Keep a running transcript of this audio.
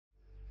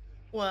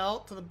Well,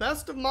 to the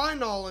best of my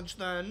knowledge,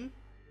 then,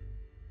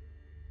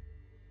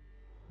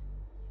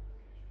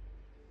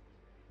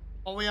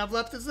 all we have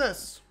left is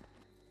this.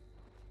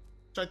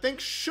 Which I think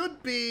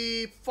should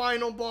be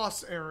final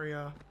boss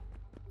area.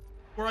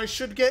 Where I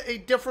should get a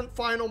different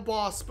final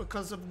boss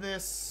because of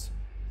this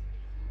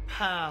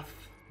path.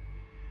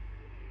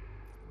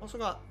 Also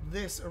got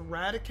this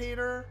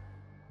Eradicator.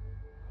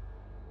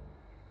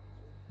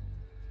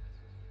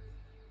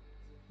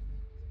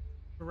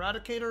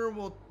 Eradicator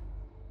will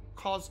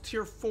cause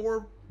tier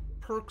 4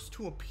 perks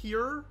to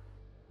appear.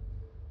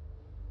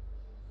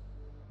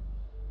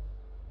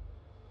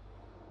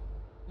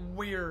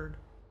 Weird.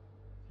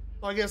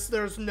 I guess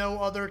there's no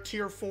other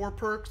tier 4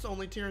 perks,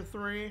 only tier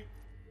 3.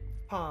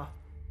 Huh.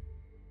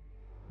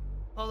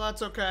 Oh,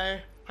 that's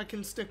okay. I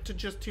can stick to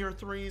just tier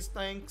 3s,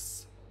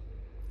 thanks.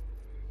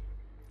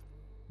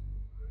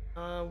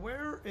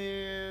 Where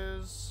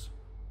is...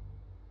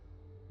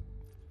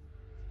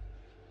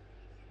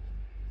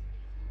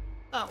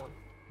 that one.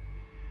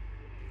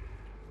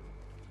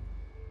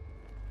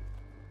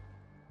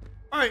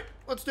 Alright,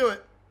 let's do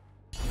it.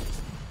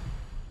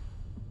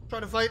 Try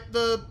to fight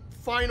the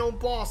final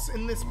boss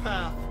in this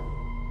path.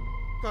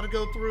 Gotta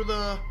go through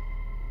the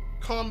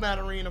combat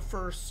arena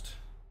first.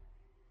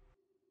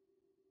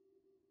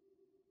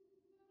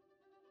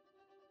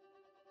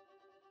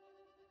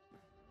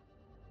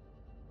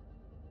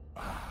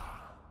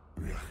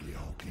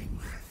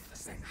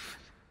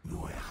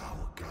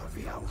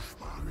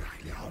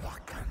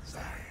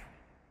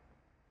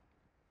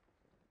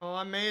 Oh,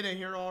 I made it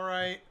here,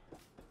 alright.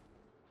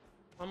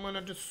 I'm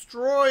gonna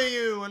destroy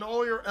you and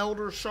all your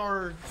Elder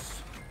Shards.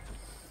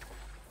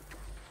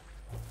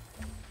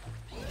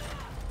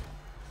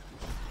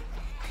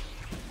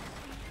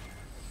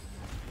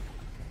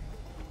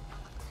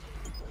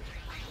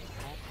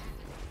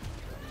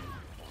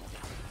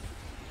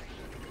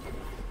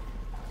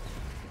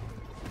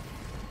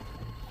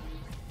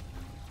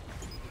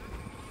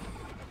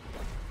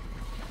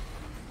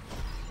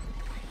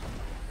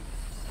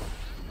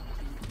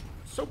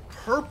 So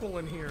purple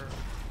in here.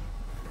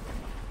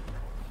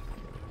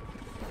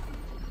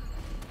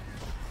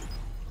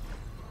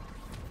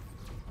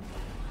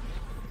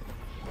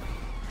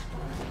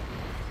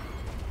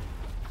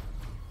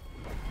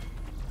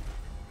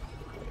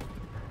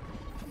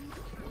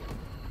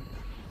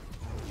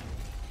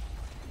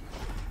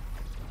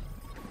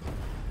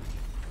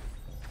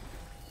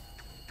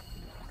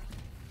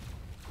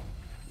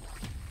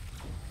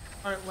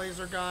 Alright,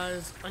 laser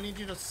guys, I need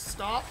you to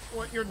stop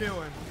what you're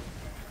doing.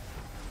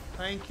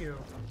 Thank you.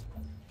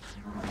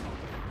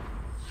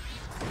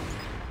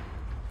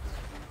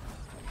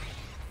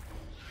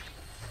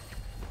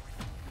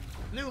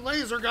 New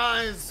laser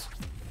guys!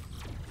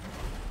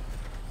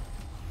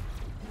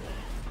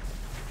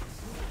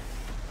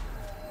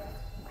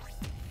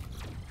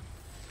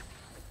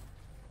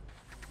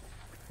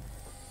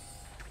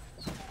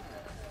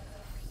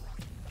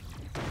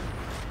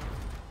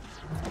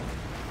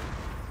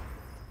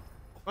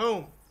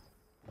 Boom.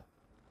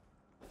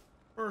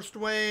 First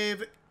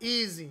wave,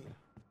 easy.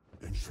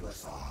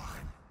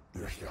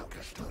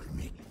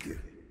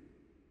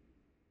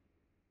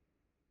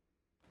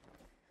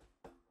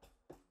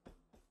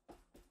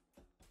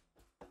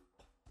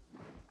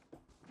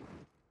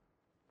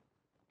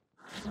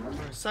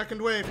 Alright,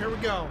 second wave, here we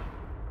go.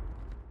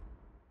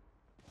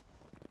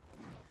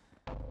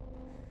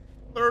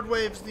 Third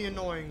wave's the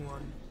annoying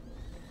one.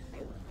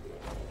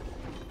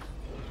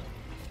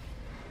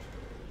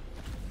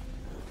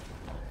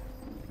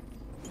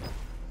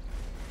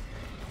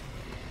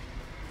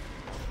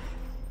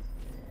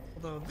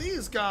 Although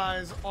these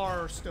guys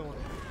are still in it.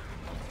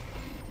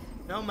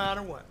 No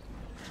matter what.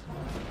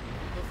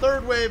 The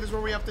third wave is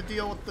where we have to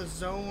deal with the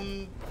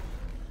zone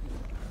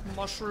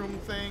mushroom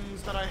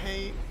things that I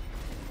hate.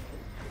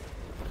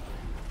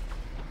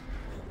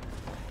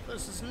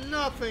 This is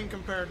nothing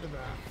compared to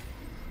that.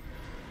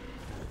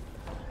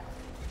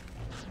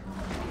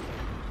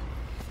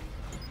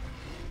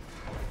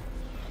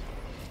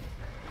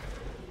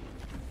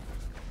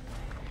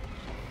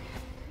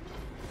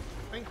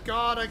 Thank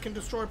God I can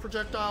destroy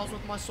projectiles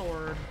with my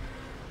sword.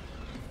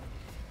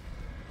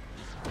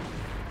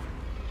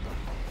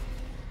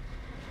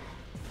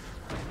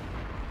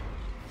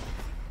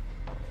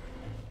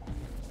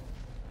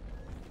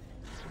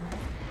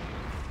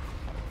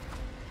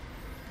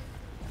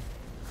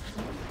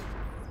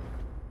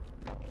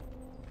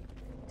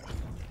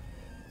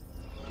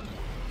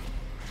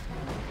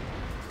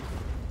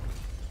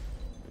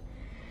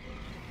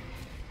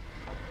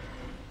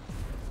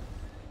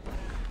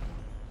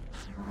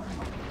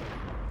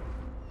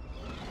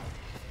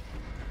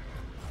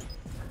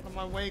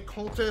 My way,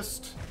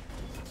 cultist.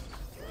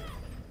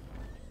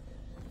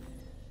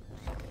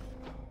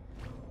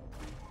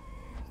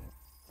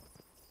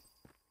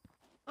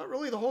 Not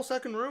really the whole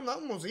second room. That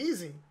one was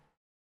easy.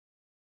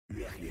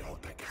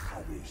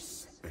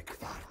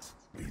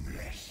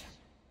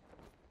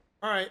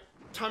 Alright,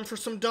 time for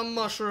some dumb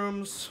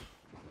mushrooms.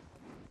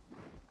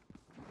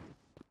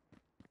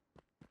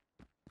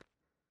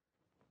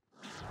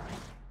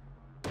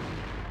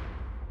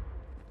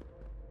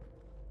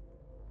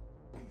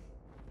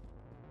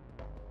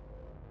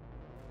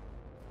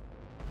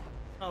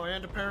 Oh,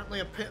 and apparently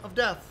a pit of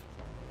death.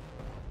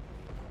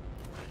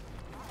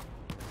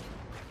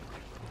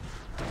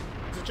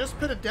 Is it just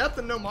pit of death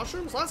and no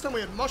mushrooms? Last time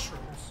we had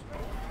mushrooms.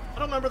 I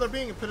don't remember there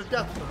being a pit of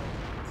death though.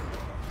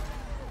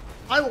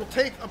 I will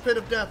take a pit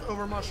of death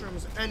over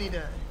mushrooms any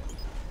day.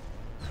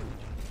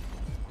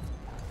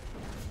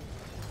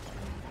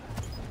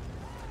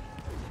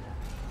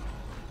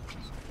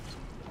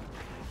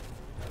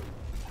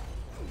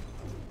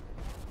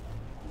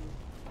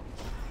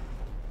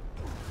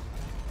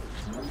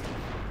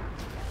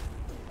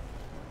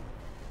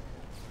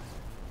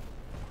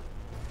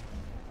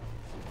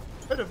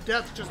 Pit of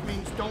death just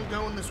means don't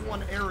go in this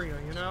one area,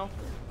 you know?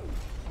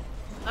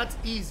 That's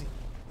easy.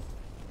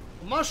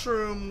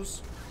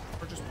 Mushrooms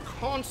are just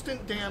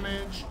constant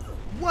damage.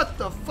 What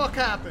the fuck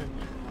happened?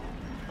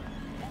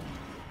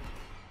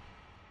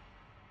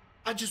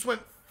 I just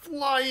went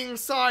flying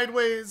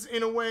sideways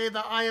in a way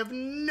that I have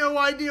no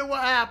idea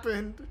what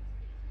happened.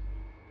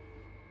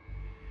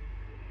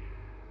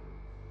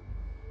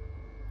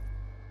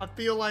 I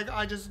feel like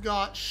I just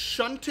got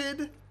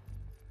shunted.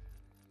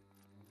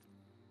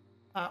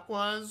 That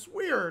was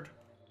weird.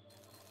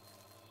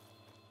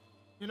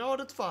 You know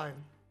what? It's fine.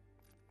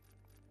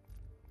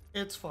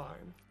 It's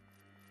fine.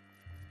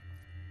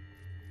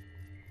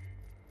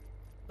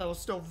 That was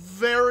still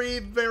very,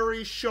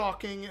 very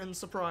shocking and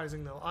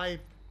surprising, though. I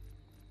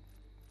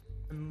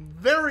am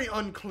very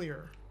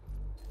unclear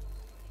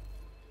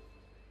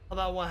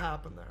about what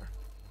happened there.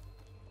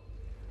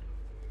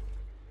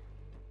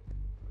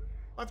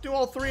 I have to do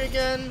all three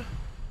again.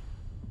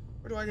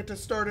 Or do I get to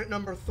start at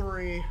number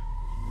 3?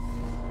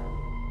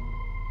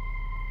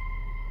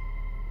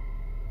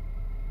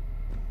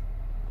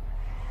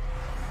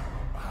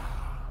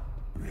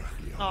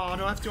 Oh,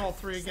 do I have to do all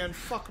 3 again?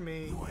 Fuck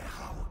me.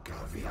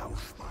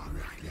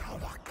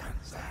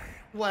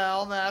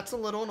 Well, that's a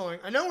little annoying.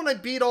 I know when I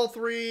beat all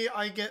 3,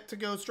 I get to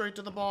go straight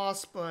to the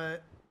boss,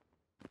 but...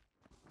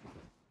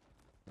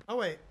 Oh,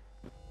 wait.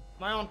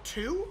 Am I on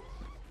 2?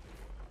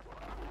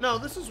 No,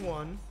 this is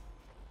 1.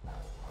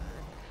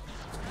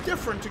 It's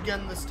different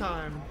again this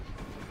time.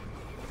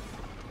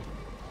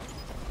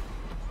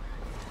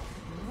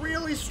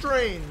 Really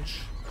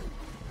strange.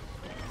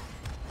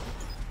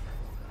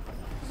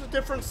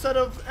 Different set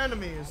of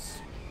enemies.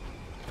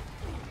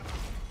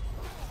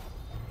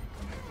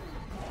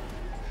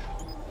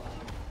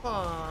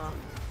 Huh.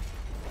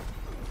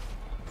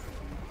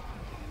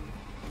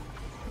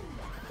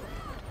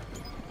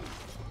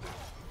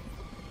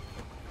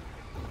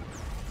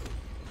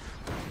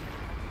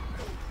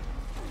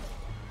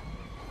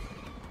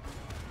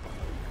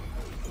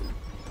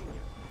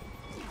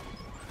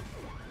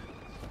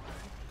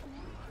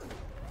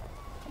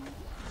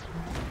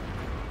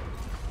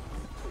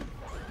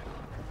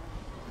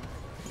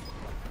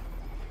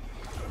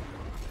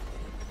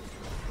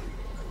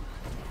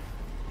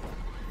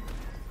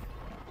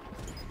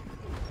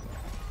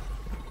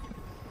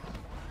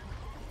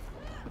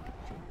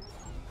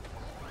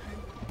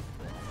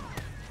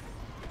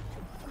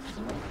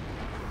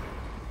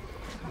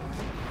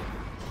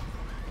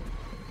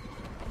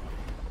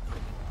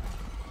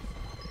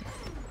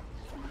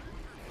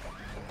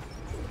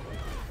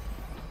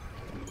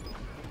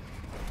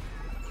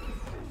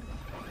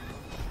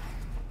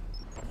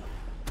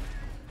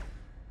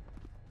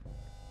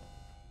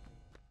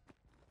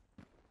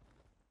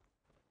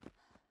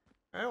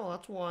 Okay, well,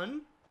 that's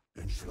 1.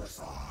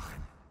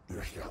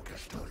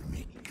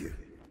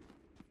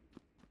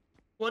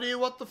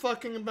 What the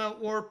fucking about,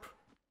 Warp?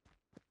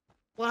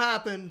 What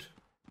happened?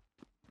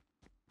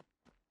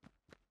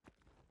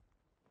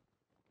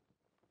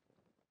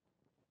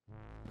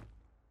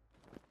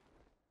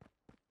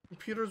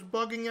 Computer's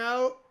bugging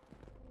out.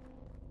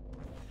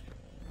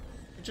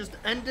 It just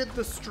ended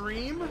the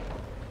stream?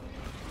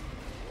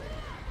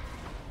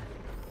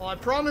 Well, I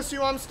promise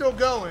you I'm still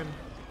going.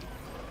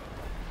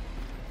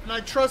 And I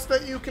trust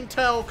that you can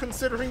tell,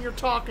 considering you're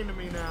talking to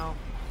me now.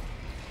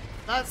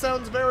 That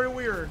sounds very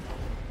weird.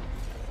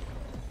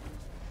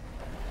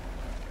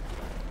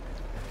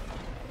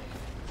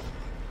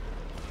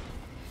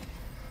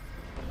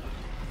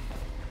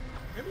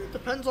 Maybe it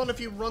depends on if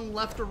you run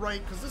left or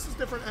right, because this is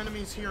different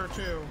enemies here,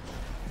 too.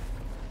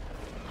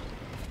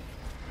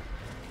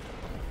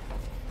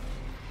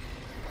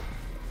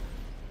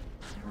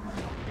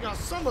 You got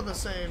some of the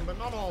same, but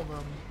not all of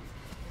them.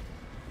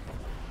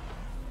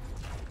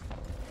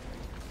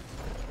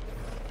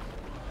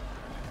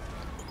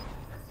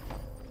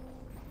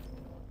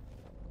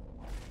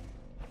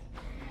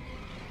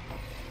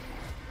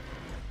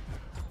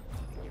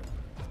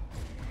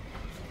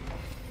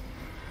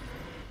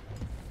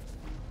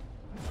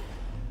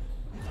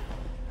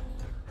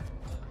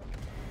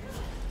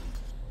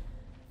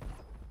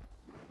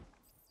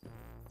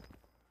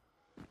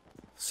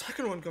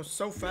 Second one goes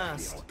so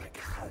fast.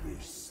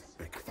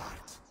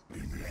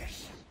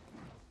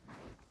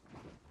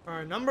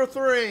 Alright, number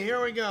 3,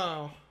 here we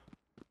go.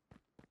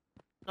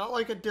 Not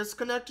like a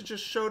disconnect, it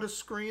just showed a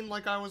screen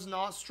like I was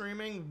not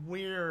streaming.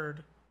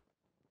 Weird.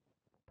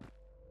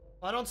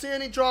 I don't see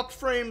any dropped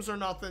frames or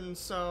nothing,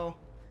 so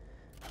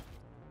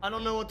I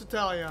don't know what to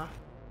tell ya.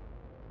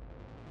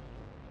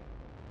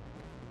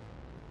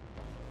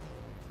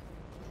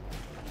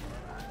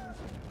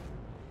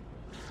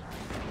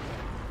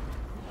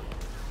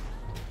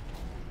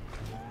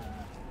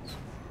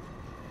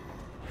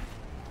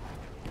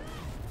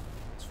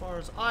 far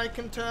as I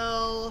can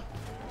tell,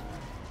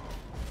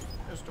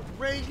 just a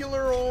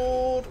regular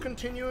old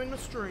continuing the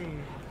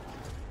stream.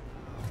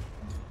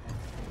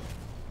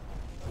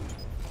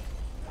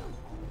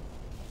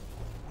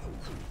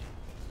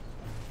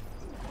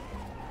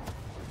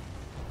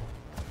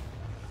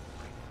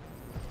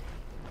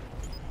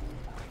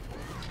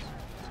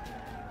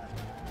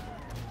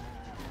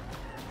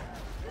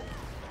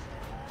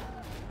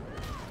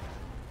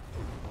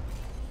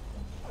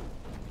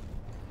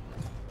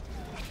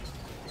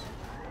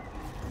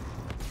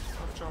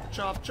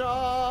 Chop,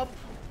 chop.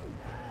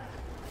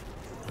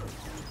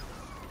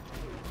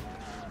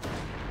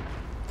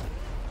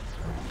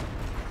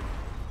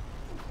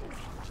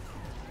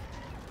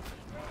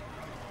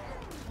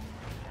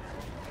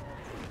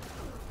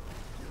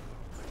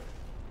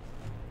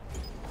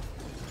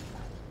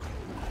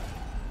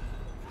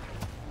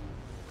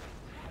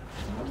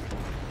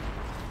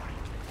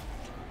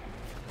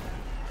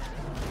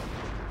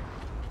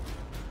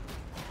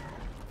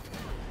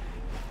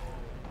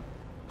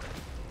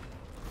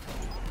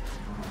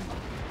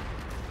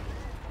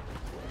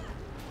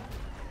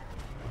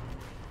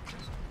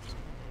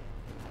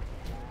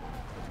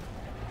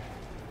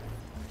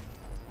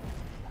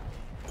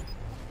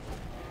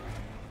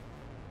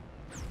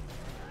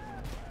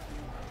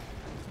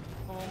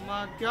 Oh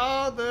my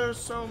god, there's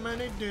so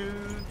many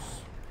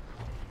dudes.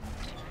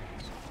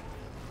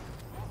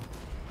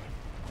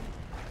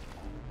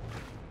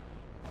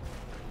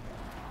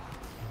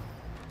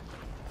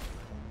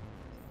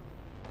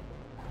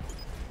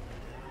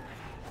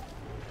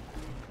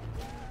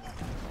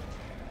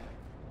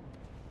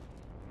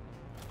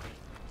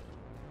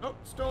 Oh,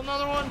 still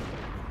another one.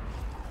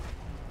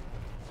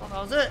 Oh,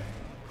 that was it.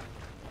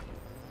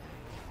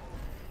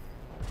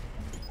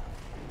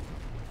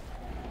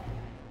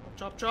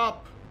 Chop,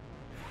 chop.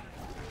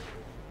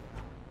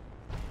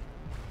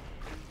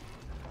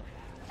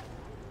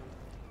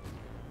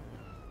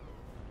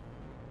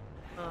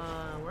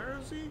 Where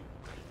is he?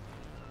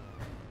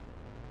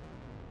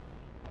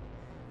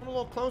 Come a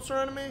little closer,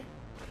 enemy.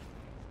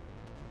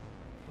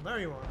 Oh, there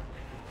you are.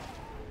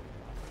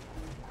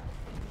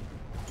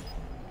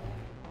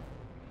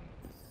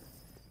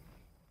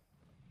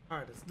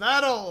 Alright, is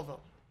that all of them?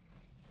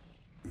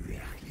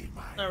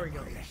 There we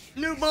go.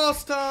 New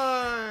boss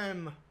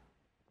time!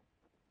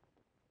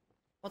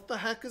 What the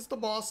heck is the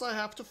boss I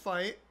have to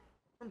fight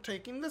from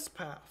taking this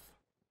path?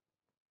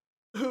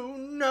 Who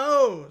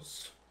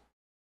knows?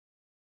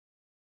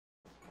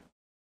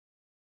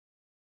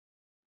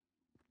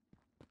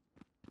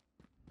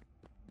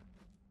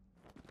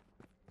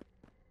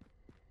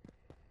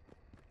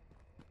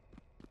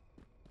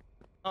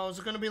 Oh, is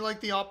it gonna be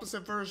like the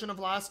opposite version of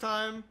last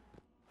time?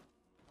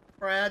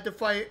 Where I had to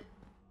fight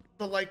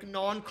the like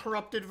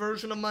non-corrupted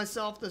version of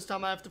myself. This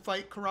time I have to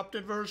fight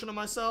corrupted version of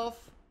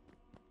myself.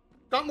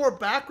 Got more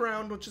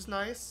background, which is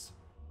nice.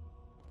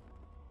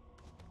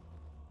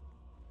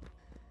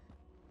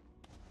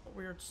 A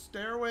weird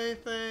stairway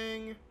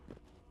thing.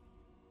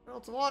 Well,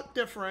 it's a lot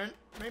different.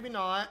 Maybe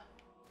not.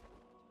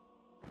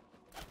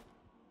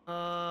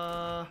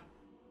 Not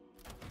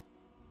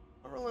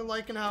really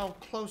liking how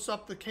close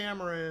up the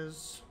camera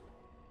is.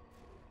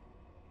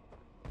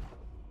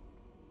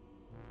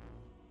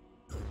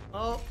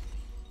 Oh.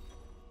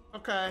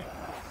 Okay.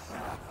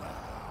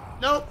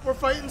 Nope, we're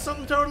fighting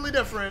something totally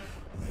different.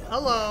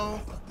 Hello.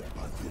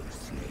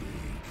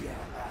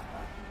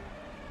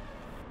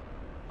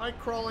 Hi,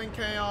 crawling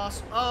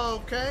chaos. Oh,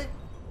 okay.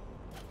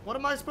 What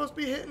am I supposed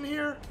to be hitting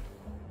here?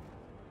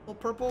 Little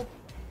purple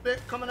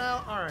bit coming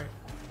out? Alright.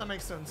 That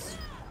makes sense.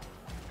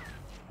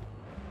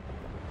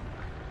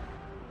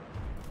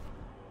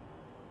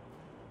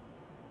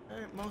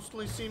 Okay, it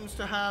mostly seems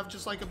to have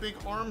just like a big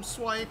arm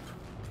swipe.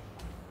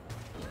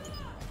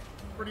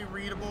 Pretty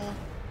readable.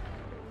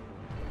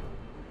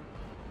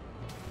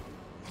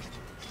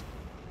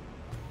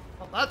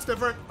 Oh, that's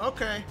different.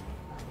 Okay.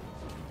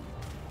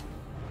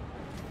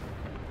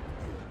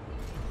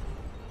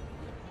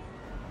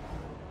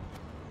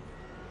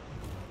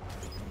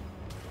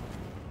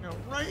 You know,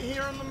 right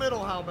here in the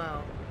middle, how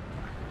about?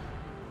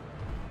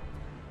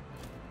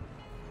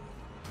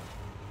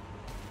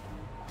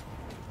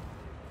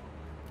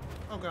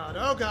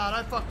 Oh god,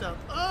 I fucked up.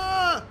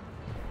 Ah!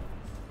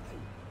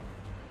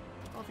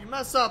 Well, if you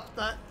mess up,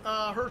 that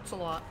hurts a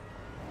lot.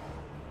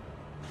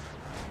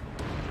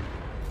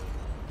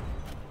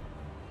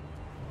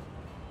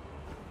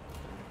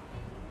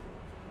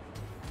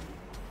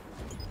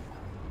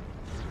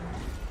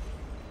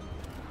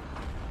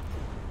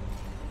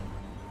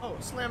 Oh,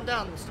 it slammed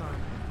down this time.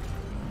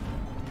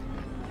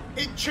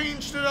 It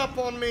changed it up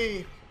on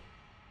me.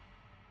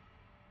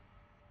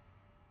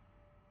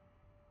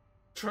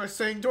 Try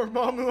saying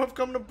Dormammu, I've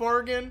come to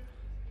bargain.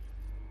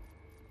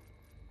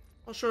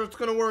 Not sure it's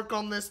gonna work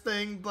on this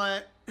thing,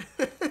 but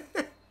but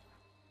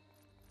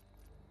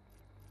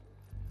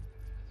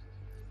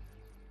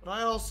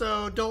I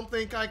also don't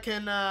think I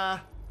can I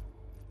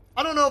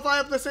don't know if I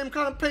have the same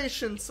kind of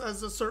patience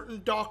as a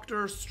certain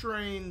Doctor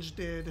Strange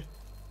did.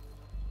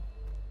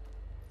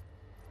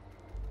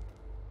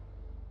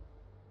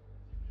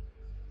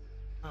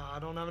 I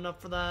don't have enough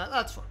for that.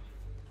 That's fine.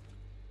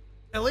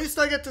 At least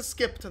I get to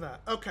skip to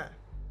that. Okay.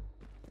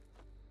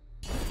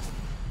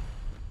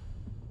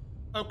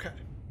 Okay.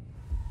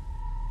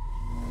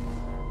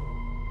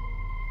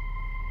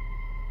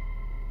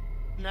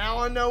 Now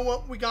I know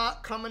what we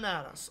got coming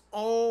at us.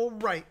 All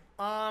right,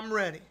 I'm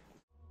ready.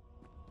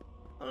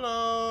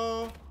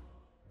 Hello.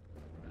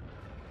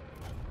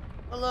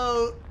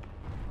 Hello,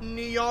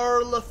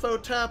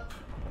 Nyarlathotep.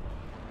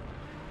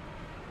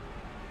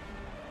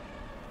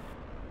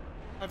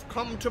 I've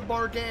come to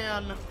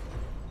Bargan.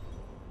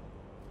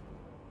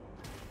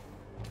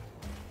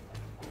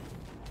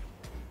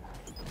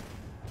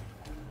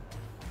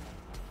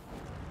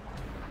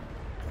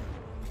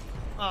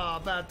 Ah,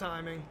 bad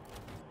timing.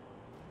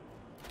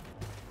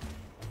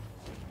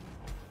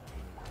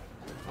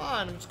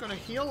 Fine, I'm just gonna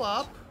heal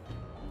up.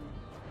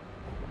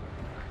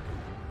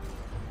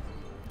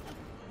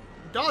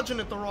 Dodging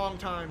at the wrong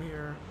time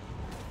here.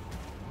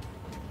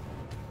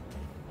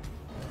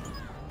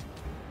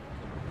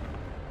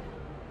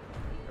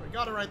 Okay, we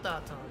got it right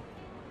that time.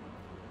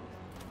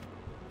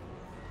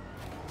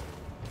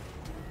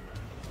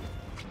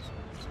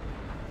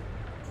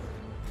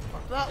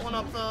 Fuck that one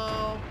up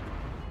though.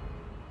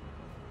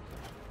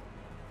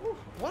 Ooh,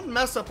 one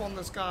mess up on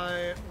this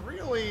guy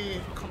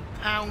really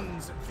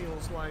compounds, it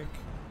feels like.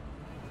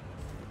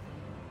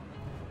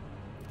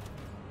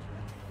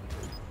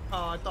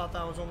 Oh, I thought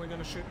that was only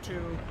going to shoot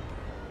 2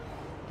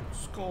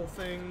 skull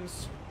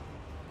things.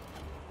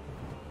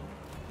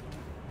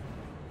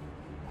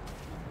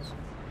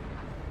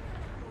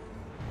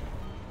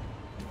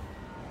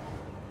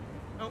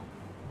 Nope.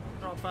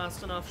 Not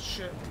fast enough.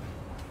 Shit.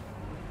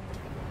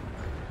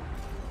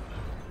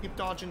 Keep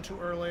dodging too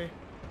early.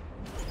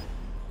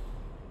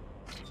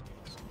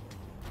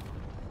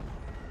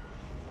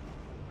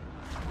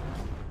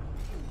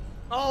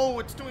 Oh,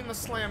 it's doing the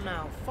slam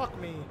now. Fuck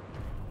me.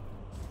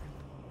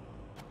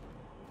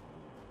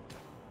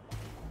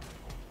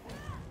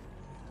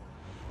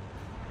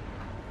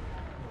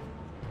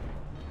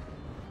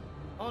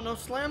 Oh, no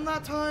slam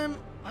that time?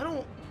 I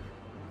don't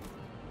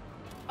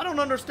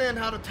understand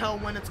how to tell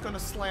when it's gonna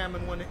slam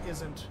and when it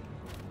isn't.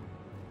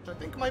 Which I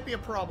think might be a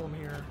problem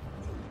here.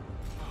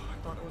 Oh, I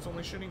thought it was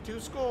only shooting 2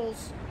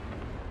 skulls.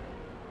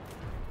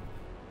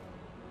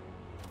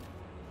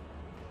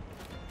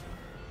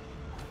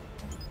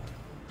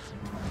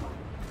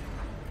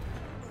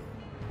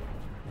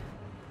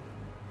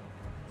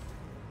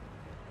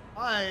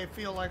 I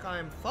feel like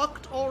I'm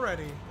fucked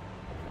already.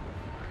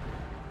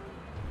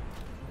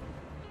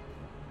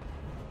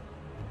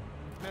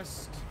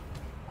 Missed.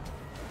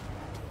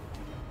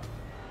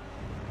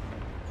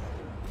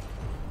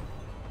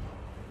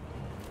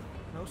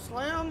 No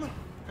slam?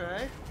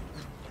 Okay.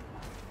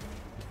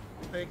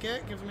 Fake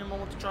it. Gives me a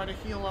moment to try to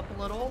heal up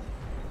a little.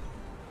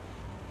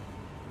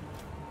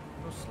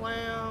 No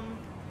slam.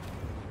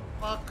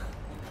 Fuck.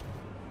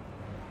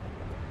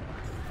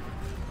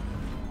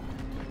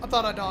 I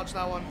thought I dodged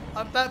that one.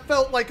 That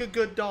felt like a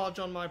good dodge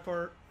on my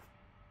part.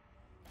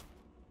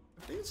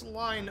 If these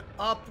line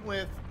up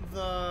with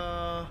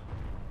the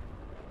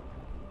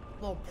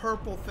little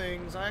purple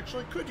things, I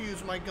actually could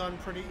use my gun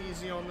pretty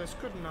easy on this,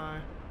 couldn't I?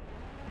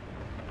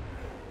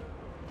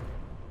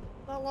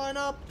 That line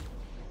up?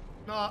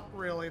 Not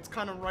really. It's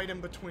kind of right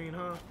in between,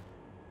 huh?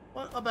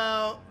 What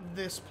about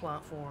this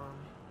platform?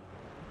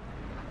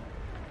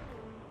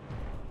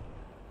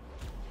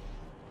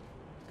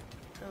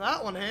 Okay,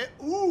 that one hit.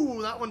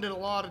 Ooh, that one did a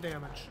lot of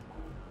damage.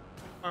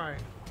 Alright.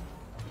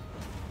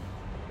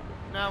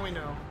 Now we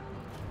know.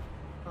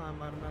 I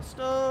might have messed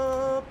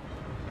up.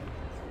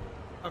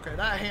 Okay,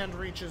 that hand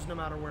reaches no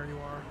matter where you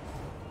are.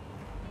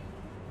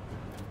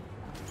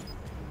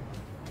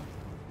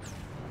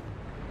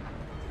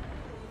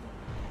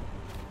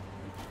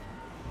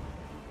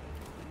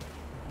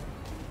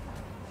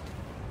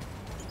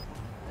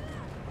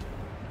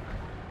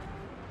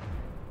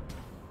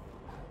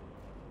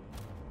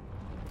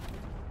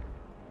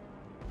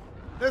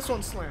 This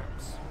one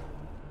slams.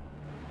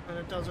 And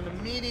it does an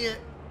immediate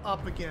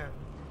up again.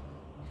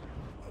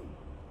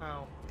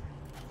 Ow.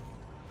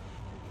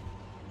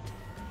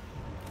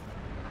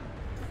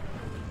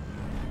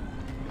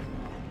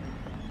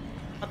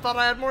 I thought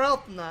I had more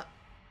health than that.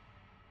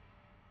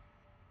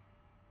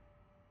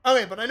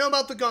 Okay, but I know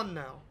about the gun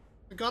now.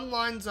 The gun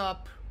lines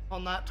up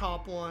on that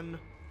top one.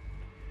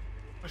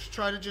 I should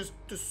try to just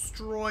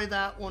destroy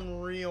that one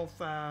real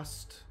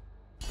fast.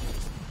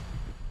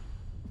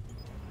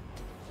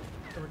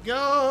 There we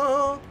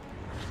go.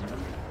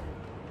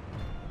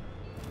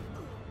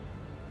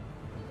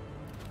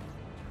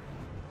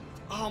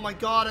 Oh my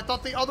god, I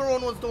thought the other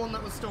one was the one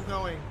that was still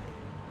going.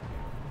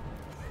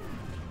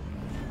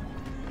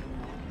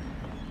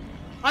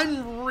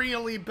 I'm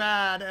really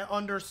bad at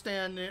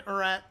understanding,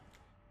 or at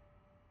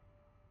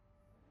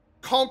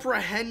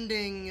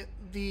comprehending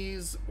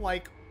these,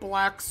 like,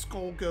 black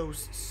skull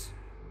ghosts.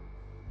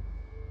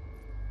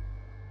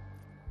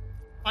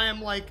 I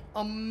am, like,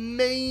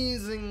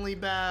 amazingly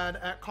bad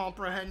at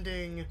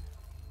comprehending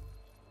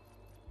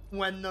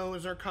when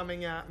those are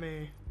coming at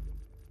me.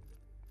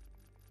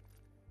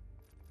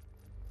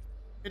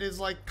 it is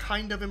like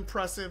kind of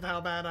impressive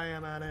how bad I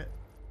am at it.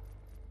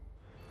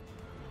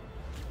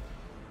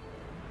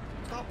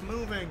 Stop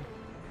moving.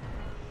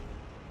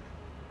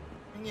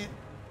 Dang it.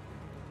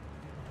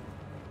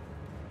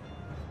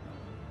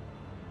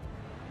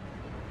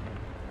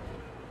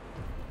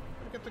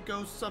 Get the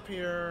ghosts up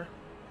here.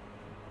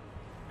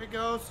 Hey,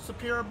 ghosts,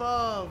 appear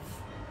above.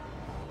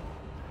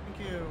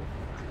 Thank you.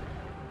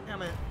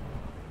 Damn it.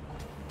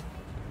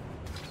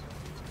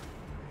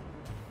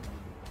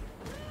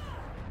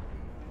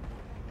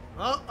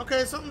 Oh,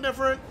 okay, something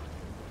different.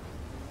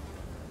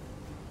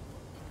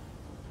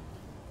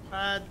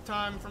 Bad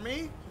time for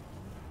me.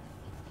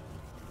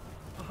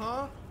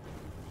 Uh-huh.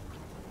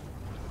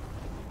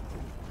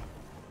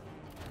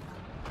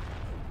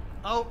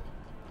 Oh,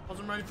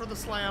 wasn't ready for the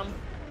slam.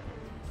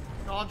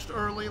 Dodged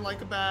early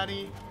like a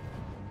baddie.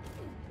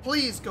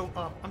 Please go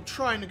up. I'm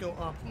trying to go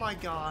up. My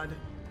God.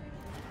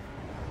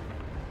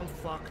 I'm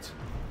fucked.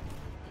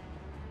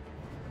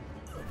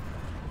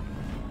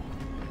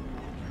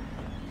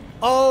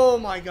 Oh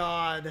my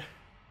God.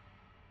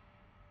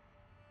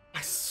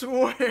 I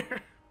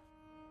swear.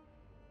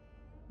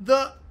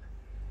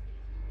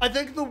 I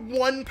think the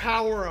one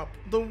power-up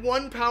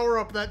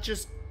that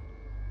just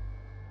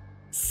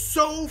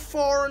so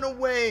far and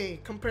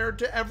away compared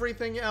to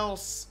everything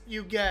else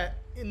you get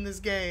in this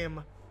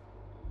game.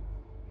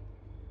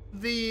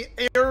 The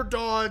air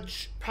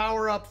dodge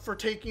power-up for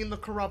taking the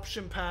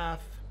corruption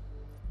path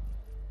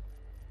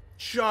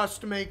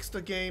just makes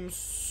the game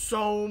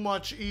so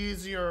much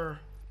easier.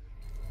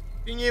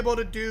 Being able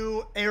to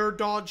do air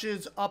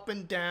dodges up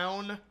and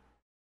down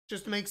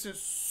just makes it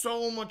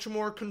so much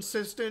more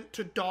consistent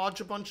to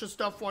dodge a bunch of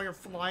stuff while you're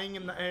flying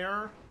in the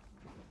air.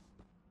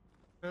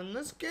 And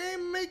this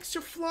game makes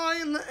you fly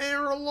in the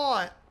air a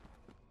lot.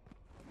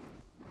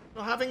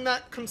 So having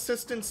that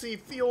consistency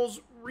feels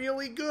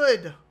really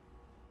good.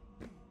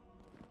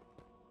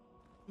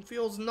 It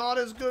feels not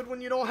as good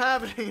when you don't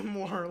have it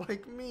anymore,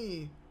 like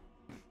me.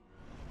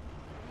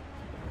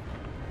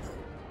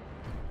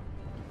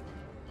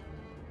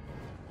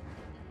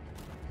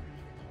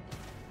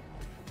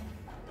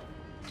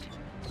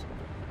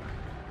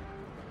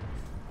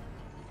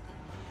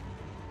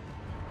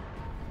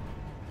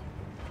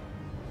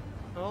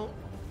 Oh,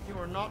 you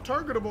are not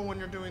targetable when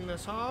you're doing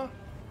this, huh?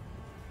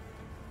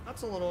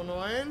 That's a little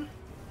annoying,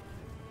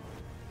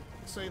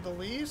 to say the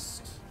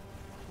least.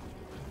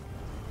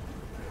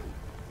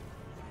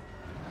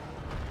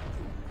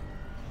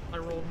 I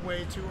rolled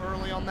way too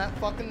early on that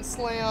fucking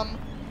slam.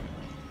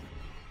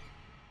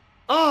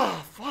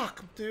 Oh,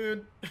 fuck,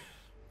 dude.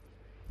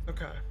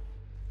 Okay.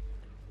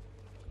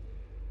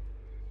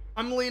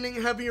 I'm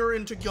leaning heavier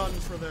into gun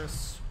for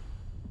this.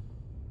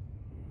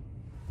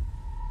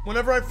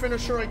 Whenever I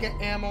finish her, I get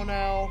ammo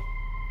now.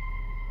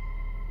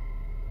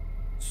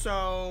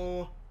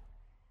 So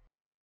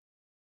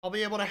I'll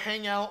be able to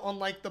hang out on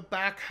like the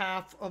back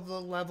half of the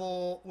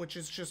level, which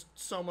is just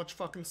so much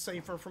fucking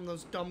safer from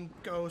those dumb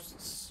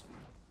ghosts.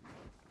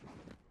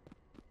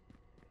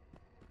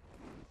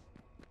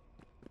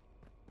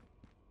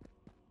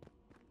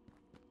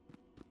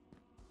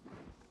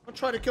 I'll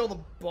try to kill the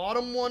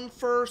bottom one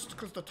first,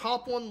 because the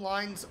top one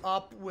lines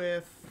up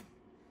with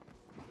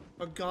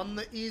a gun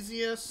the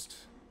easiest.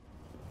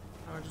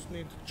 I just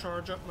need to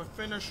charge up my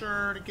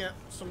finisher to get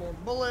some more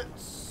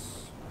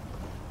bullets.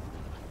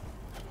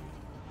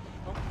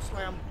 Oh,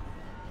 slam.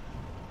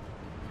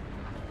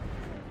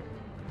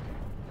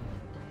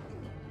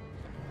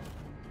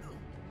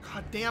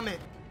 God damn it.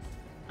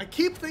 I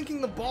keep thinking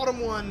the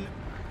bottom one...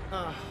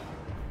 I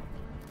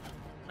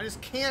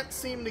just can't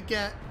seem to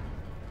get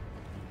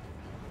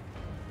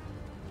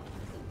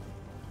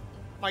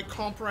my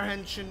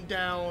comprehension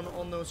down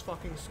on those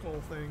fucking skull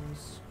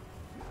things.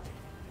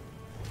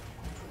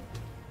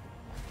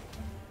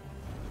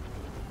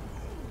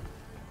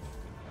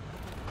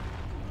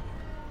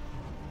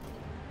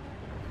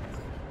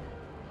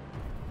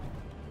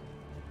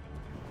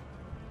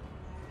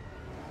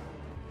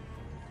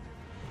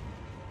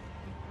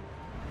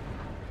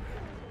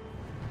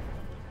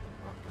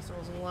 I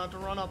wasn't allowed to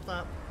run up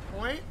that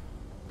point.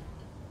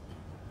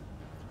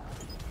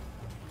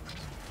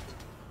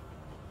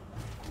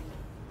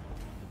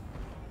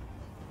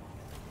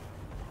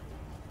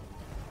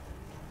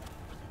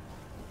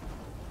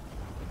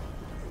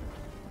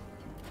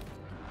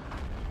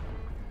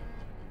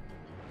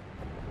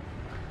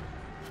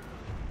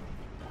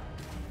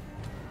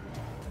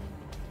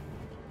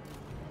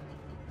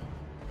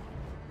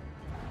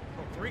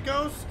 Oh, 3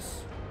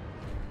 ghosts?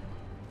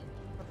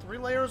 The 3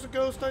 layers of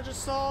ghost I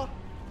just saw?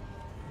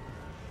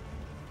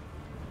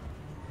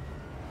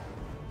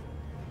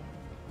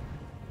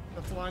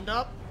 That's lined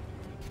up.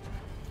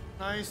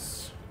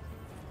 Nice.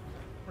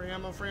 Free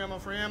ammo, free ammo,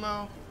 free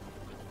ammo.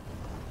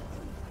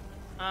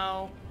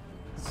 Ow.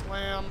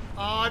 Slam. Oh,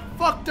 I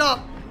fucked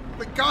up!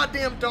 The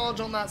goddamn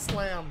dodge on that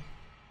slam.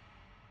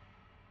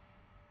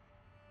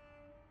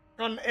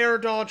 Got an air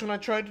dodge when I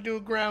tried to do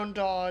a ground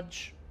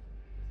dodge.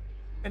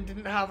 And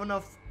didn't have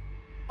enough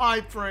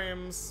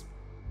iframes.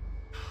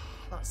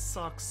 That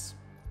sucks.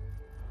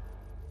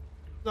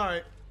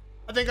 Alright.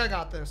 I think I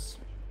got this.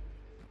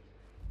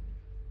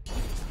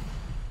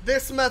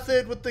 This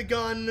method with the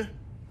gun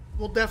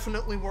will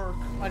definitely work.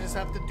 I just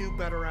have to do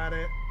better at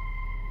it.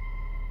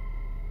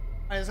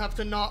 I just have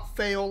to not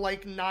fail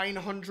like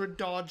 900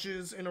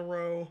 dodges in a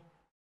row.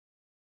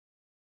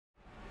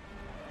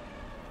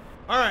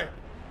 Alright,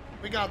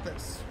 we got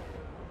this.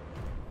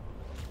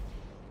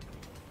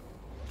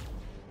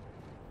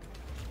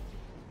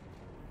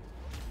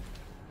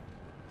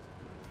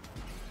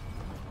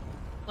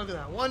 Look at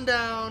that, one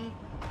down.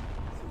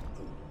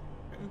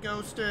 Getting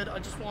ghosted, I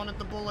just wanted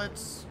the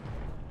bullets.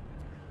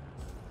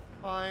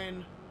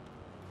 Fine.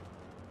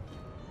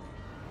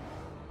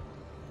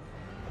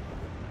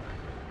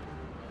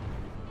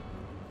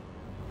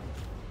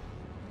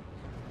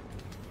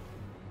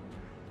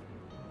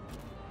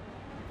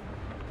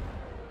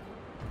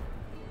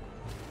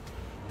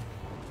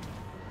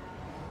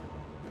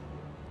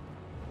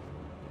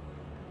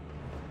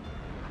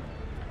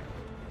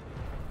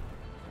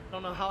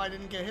 Don't know how I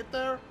didn't get hit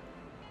there.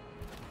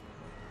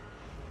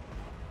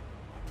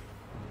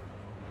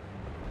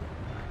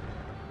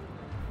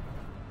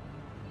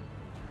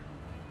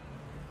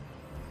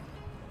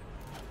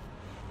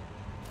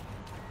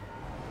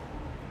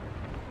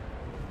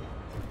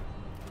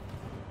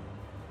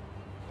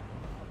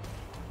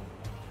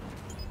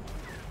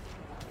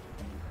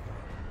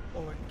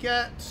 What we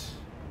get?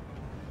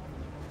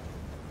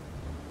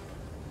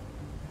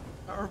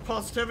 Power of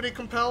positivity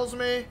compels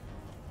me.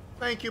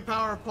 Thank you,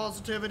 power of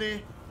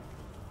positivity.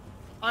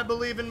 I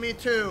believe in me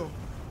too.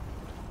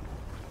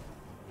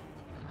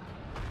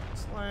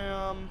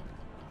 Slam.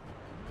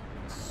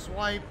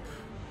 Swipe.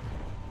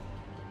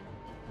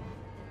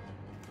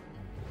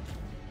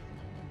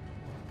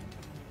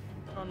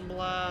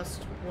 Unblast.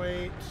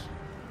 Wait.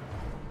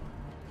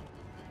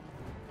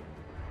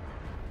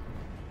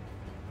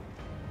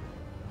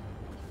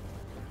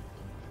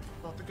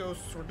 Thought the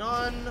ghosts were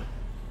done.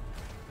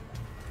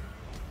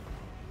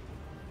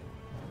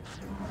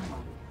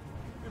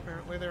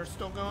 Apparently they're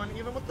still going,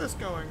 even with this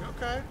going.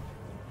 Okay.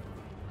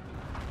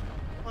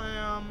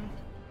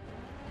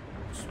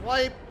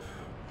 Swipe.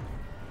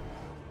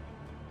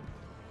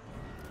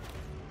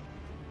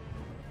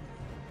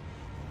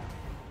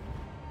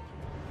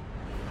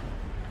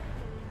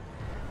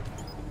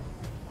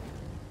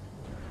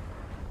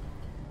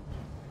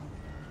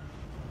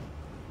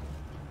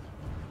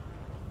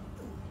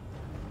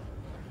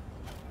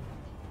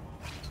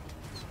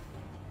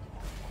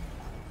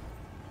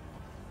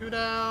 Two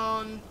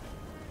down.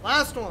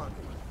 Last one.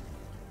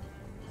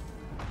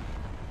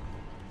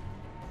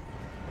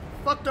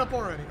 Fucked up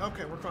already.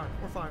 Okay, we're fine.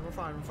 We're fine. We're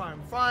fine. We're fine.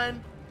 We're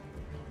fine.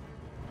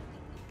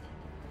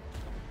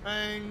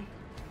 Bang.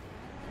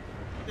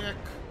 Dick.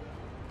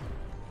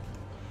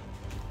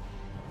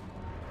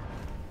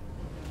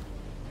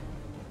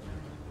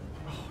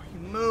 Oh, he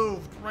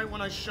moved right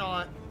when I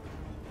shot.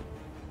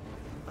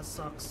 That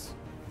sucks.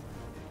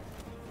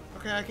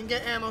 Okay, I can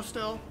get ammo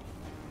still.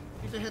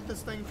 Need to hit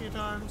this thing a few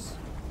times.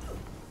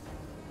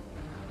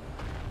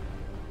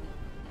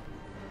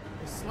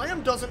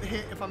 Slam doesn't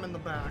hit if I'm in the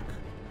back.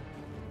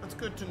 That's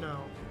good to know.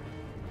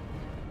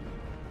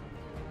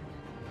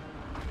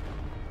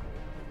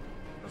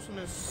 This one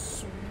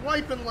is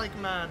swiping like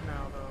mad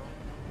now, though.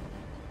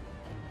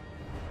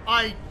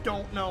 I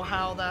don't know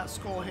how that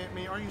skull hit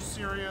me. Are you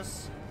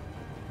serious?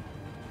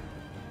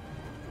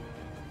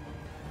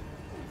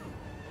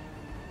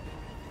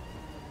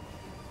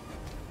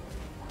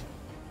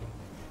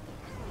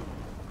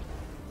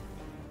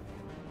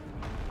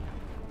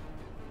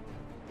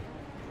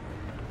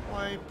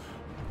 Wipe.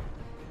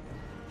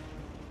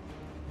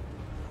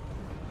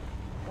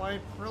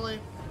 Wipe, really?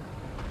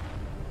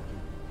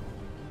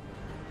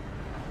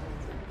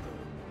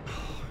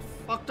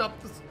 Fucked up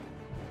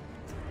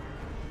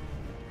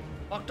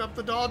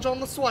the dodge on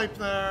the swipe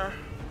there.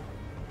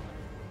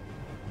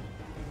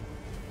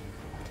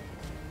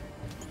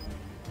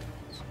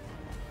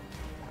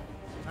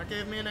 That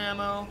gave me an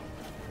ammo.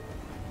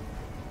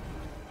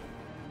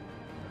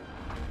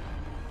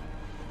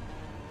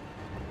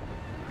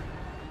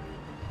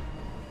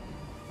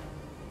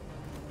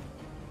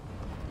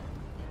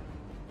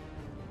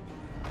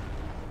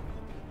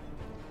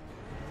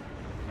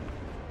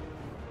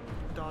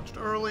 Dodged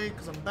early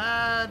because I'm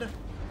bad.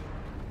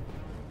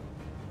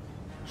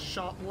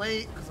 Shot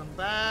late because I'm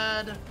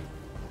bad.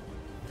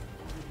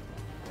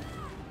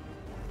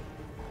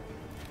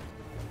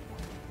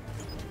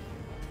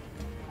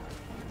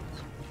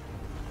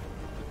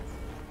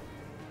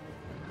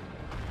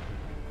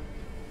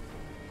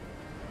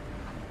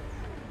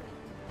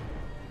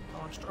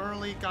 Dodged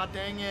early, god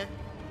dang it.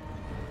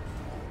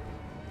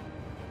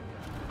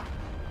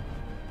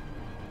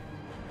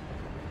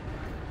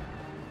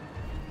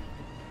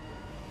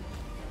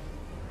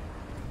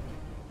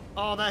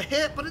 Oh, that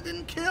hit, but it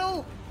didn't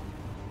kill.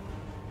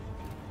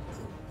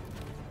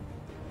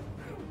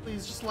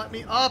 Please just let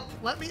me up.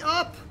 Let me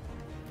up.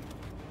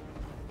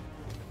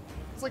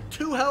 It's like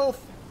 2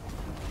 health.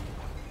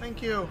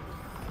 Thank you.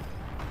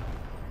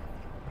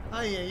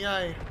 Ay, ay,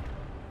 ay.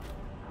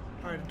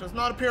 Alright, it does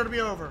not appear to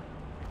be over.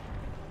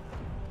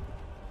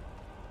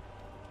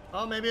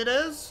 Oh, maybe it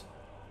is?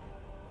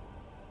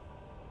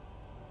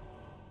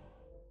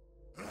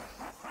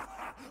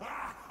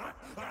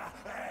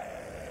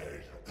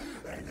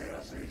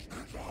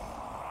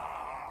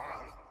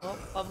 Oh,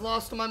 I've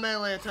lost my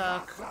melee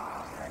attack.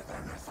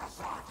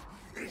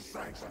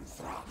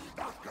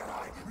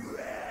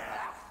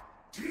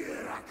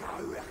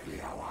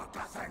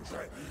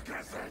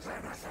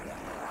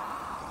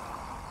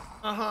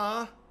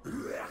 Uh-huh.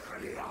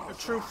 The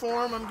true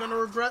form, I'm gonna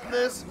regret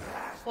this.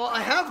 Well, I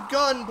have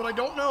gun, but I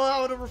don't know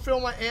how to refill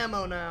my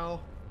ammo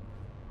now.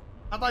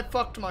 Have I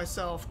fucked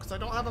myself? Because I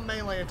don't have a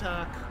melee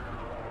attack.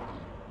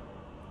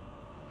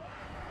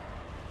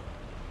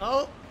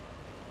 Oh.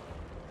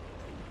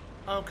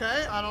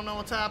 Okay, I don't know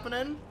what's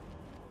happening.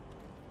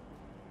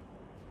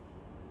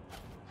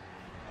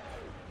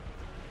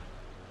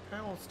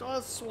 Okay, well, it still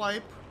has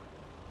swipe.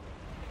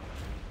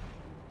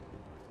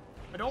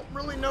 I don't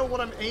really know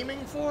what I'm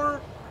aiming for.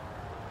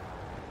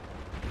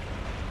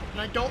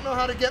 And I don't know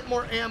how to get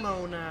more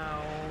ammo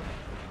now.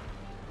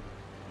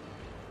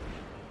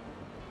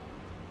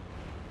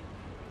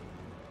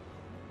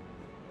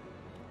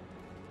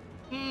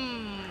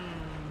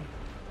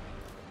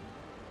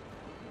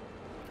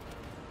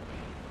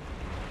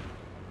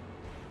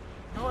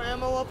 No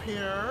ammo up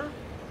here.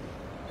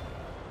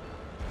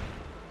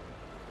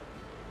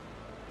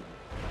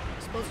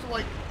 Supposed to,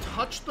 like,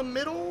 touch the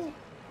middle?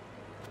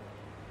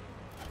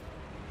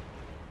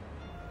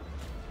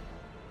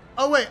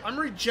 Oh, wait, I'm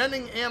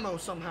regenning ammo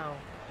somehow.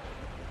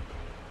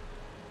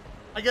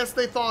 I guess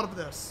they thought of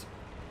this.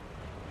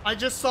 I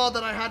just saw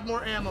that I had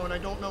more ammo, and I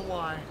don't know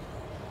why.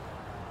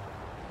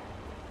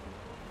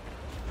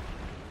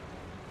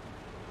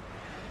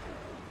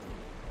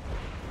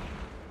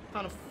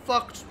 Kind of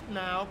fucked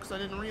now, because I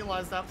didn't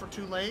realize that for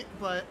too late,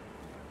 but...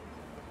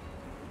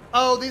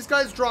 Oh, these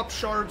guys drop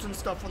shards and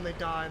stuff when they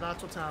die.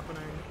 That's what's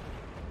happening.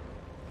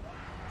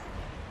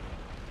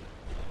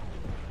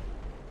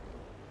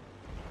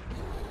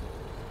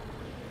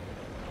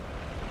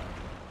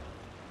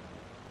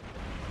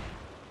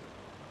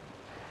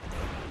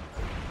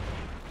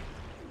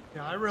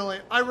 Yeah,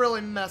 I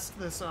really messed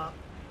this up.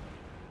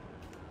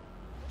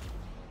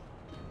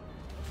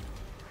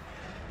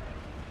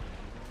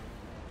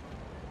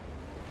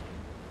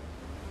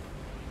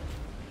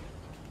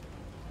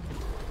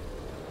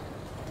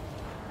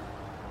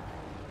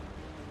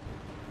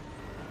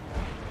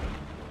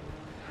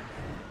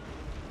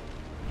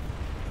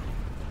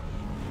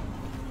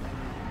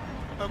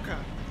 Okay.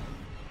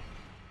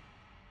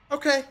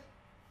 Okay.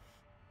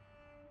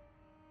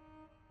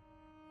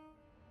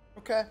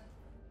 Okay.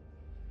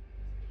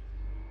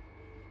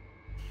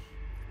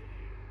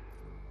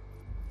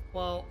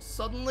 Well,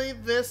 suddenly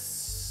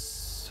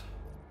this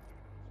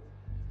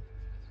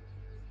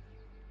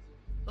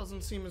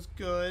doesn't seem as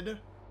good.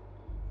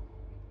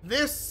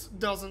 This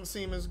doesn't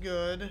seem as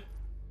good.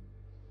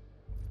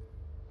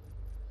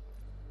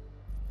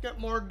 Get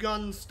more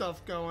gun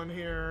stuff going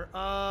here.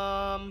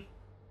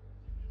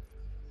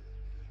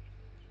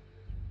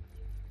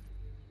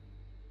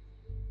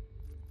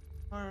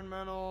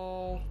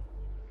 Environmental.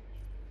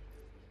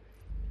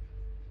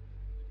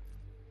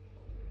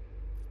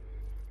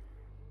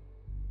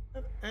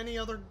 Have any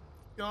other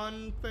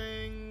gun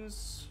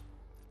things?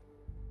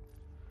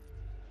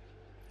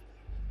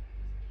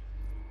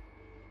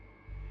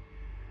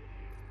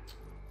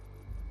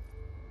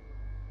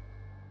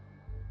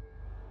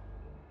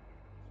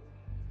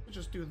 Let's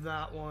just do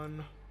that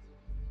one.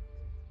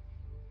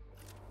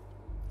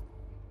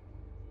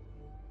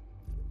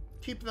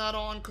 Keep that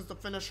on because the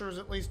finishers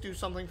at least do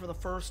something for the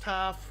first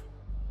half.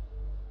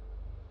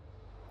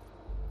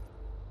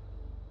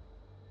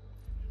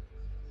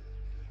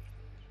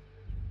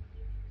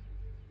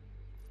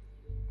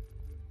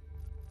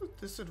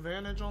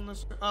 Disadvantage on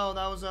this? Oh,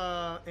 that was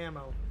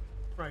ammo.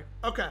 Right.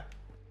 Okay.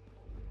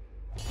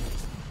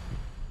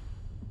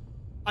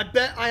 I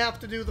bet I have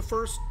to do the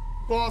first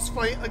boss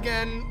fight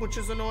again, which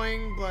is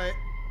annoying, but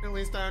at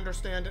least I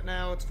understand it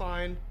now. It's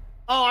fine.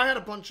 Oh, I had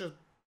a bunch of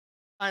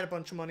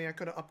money. I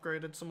could have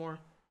upgraded some more.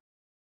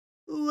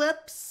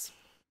 Whoops.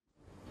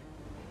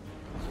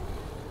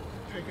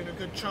 Taking a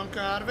good chunk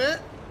out of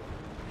it.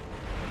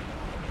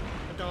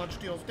 The dodge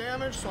deals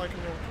damage, so I can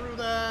roll through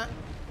that.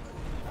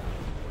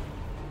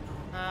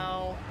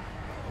 Ow.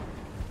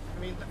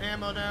 I need the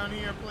ammo down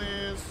here,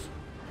 please.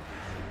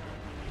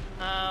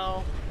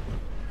 Ow.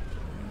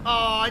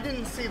 Oh, I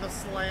didn't see the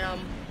slam.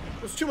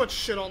 There's too much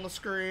shit on the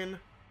screen.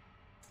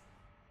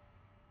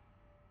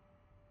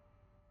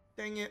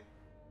 Dang it.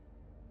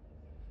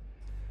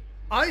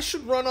 I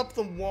should run up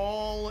the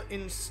wall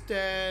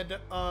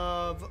instead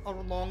of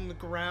along the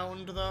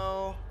ground,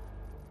 though.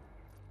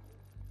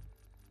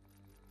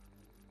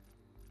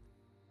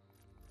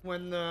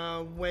 When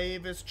the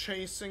wave is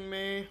chasing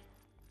me.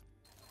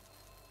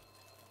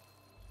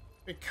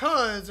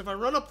 Because if I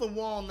run up the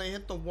wall and they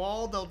hit the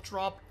wall, they'll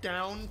drop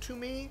down to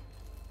me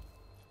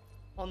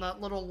on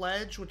that little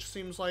ledge, which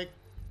seems like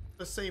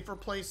the safer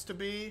place to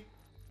be.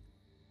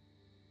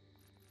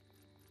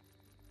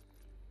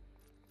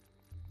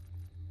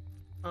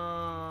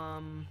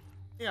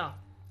 Yeah.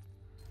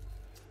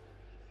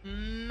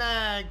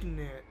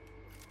 Magnet.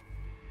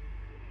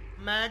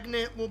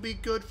 Magnet will be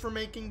good for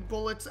making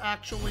bullets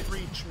actually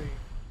reach me.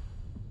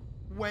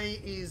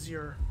 way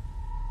easier.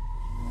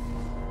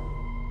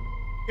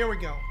 Here we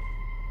go.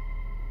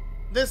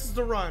 This is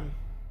the run.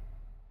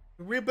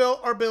 We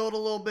rebuilt our build a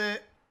little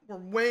bit. We're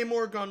way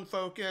more gun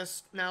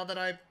focused now that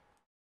I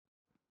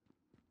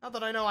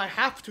know I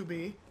have to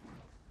be.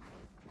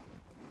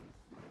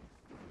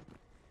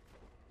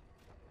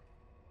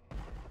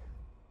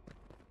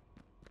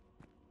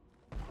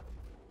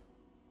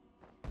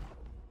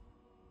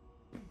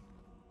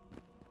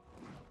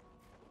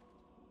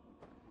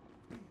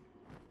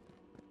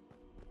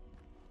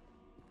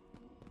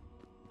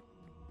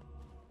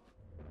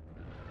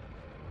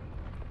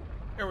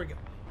 There we go.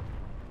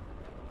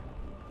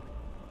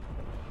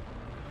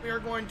 We are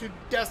going to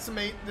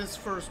decimate this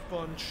first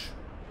bunch.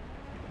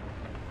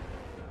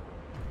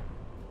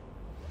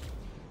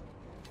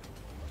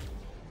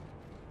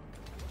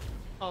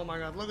 Oh my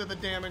god, look at the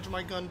damage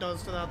my gun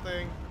does to that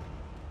thing.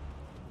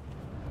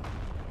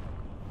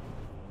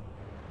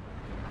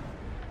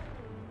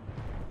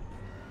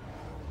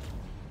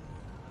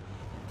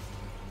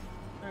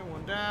 Okay,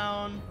 one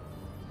down.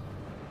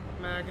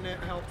 Magnet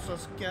helps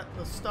us get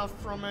the stuff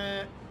from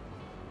it.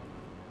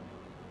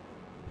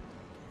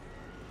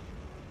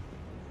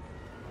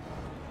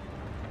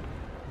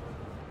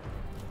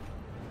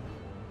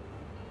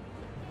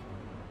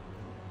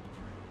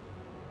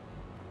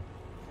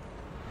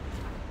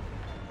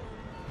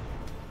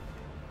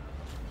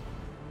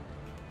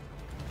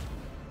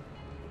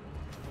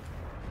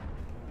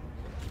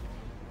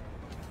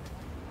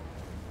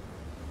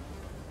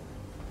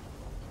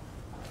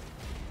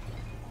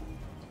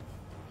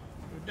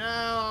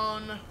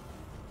 Down.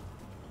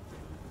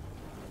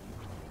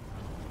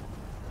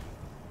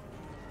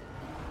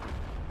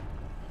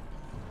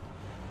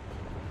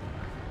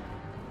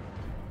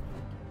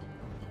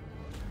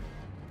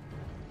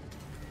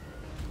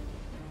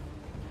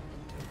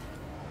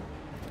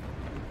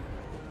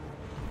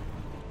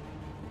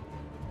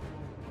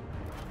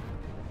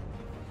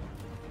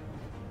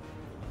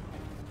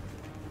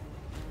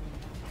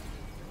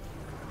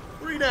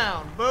 Three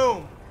down.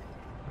 Boom.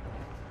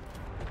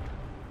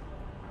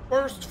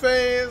 First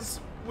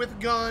phase with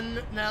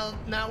gun.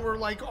 Now we're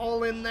like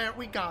all in there.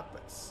 We got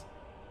this.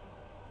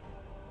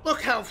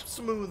 Look how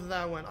smooth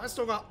that went. I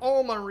still got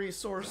all my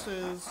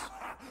resources.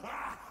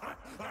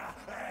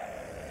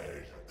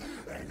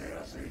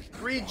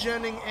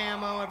 Regenning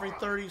ammo every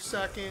 30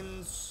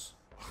 seconds.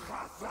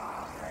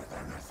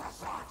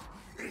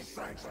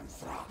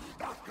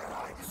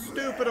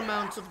 Stupid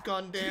amounts of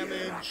gun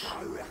damage.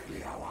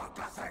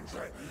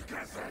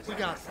 We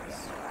got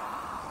this.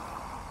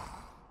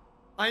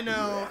 I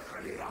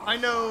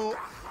know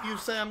you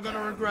say I'm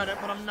gonna regret it,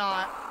 but I'm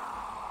not.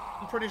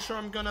 I'm pretty sure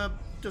I'm gonna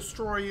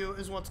destroy you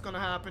is what's gonna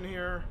happen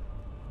here.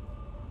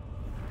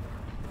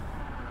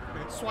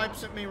 Okay, it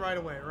swipes at me right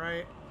away,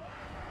 right?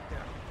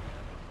 Yeah.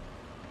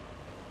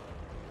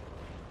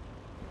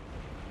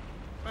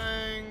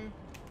 Bang.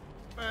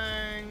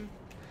 Bang.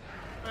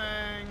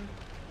 Bang.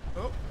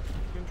 Oh,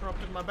 you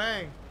interrupted my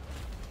bang.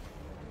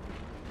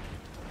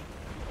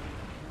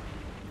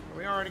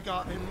 We already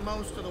got him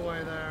most of the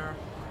way there.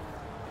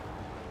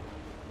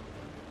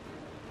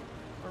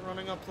 We're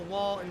running up the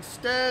wall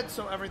instead,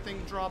 so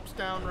everything drops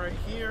down right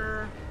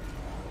here.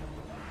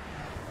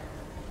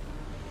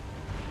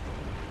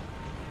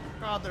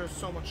 God, there's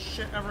so much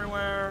shit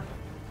everywhere.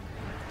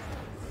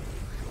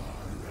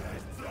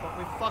 But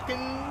we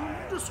fucking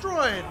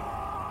destroyed.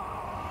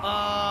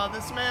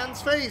 This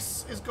man's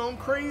face is going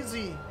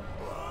crazy.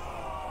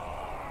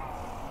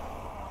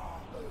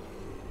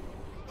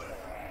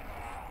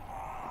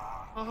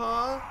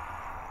 Uh-huh.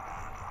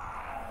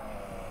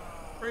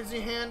 Crazy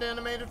hand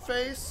animated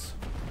face.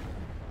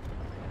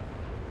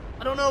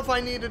 I don't know if I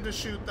needed to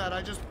shoot that.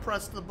 I just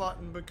pressed the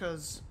button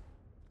because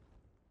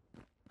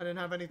I didn't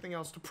have anything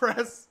else to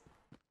press.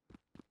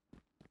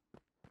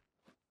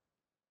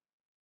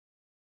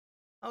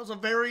 That was a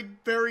very,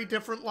 very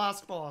different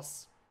last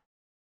boss.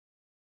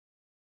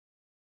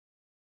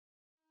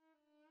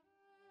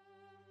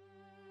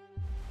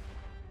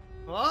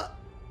 What?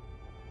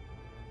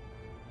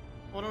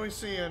 What are we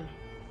seeing?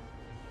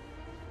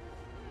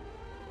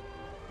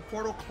 The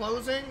portal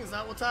closing? Is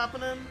that what's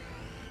happening?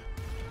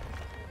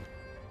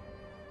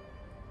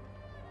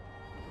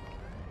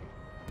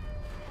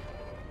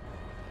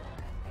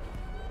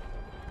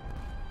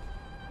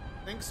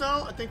 Think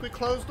so? I think we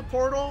closed the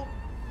portal.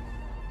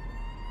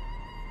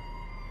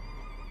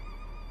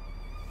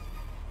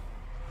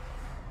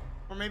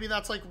 Or maybe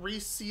that's like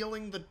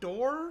resealing the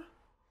door?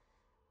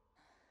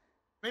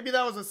 Maybe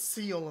that was a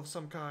seal of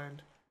some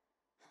kind.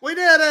 We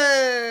did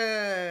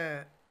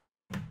it!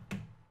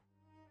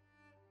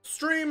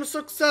 Stream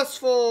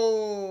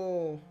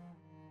successful!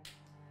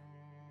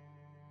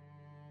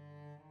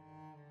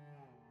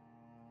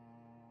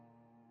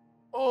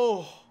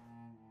 Oh.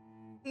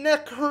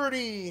 Neck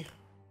hurty.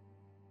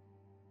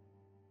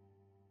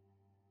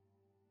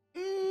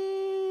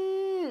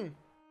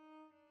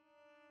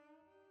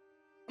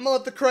 I'm gonna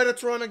let the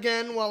credits run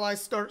again while I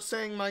start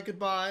saying my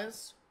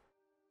goodbyes.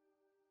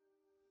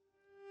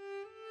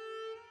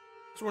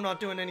 So we're not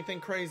doing anything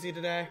crazy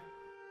today.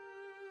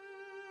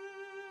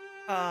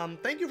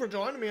 Thank you for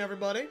joining me,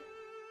 everybody.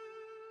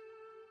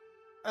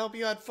 I hope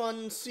you had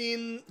fun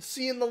seeing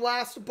the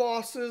last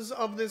bosses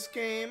of this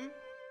game.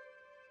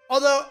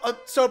 Although,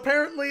 so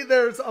apparently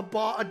there's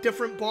a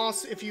different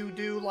boss if you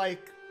do,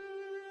 like,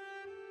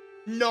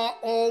 not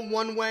all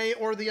one way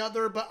or the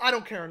other, but I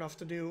don't care enough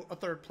to do a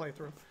third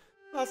playthrough.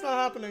 That's not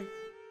happening.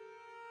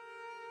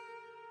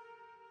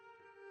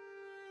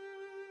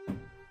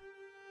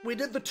 We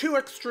did the 2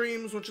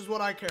 extremes, which is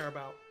what I care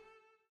about.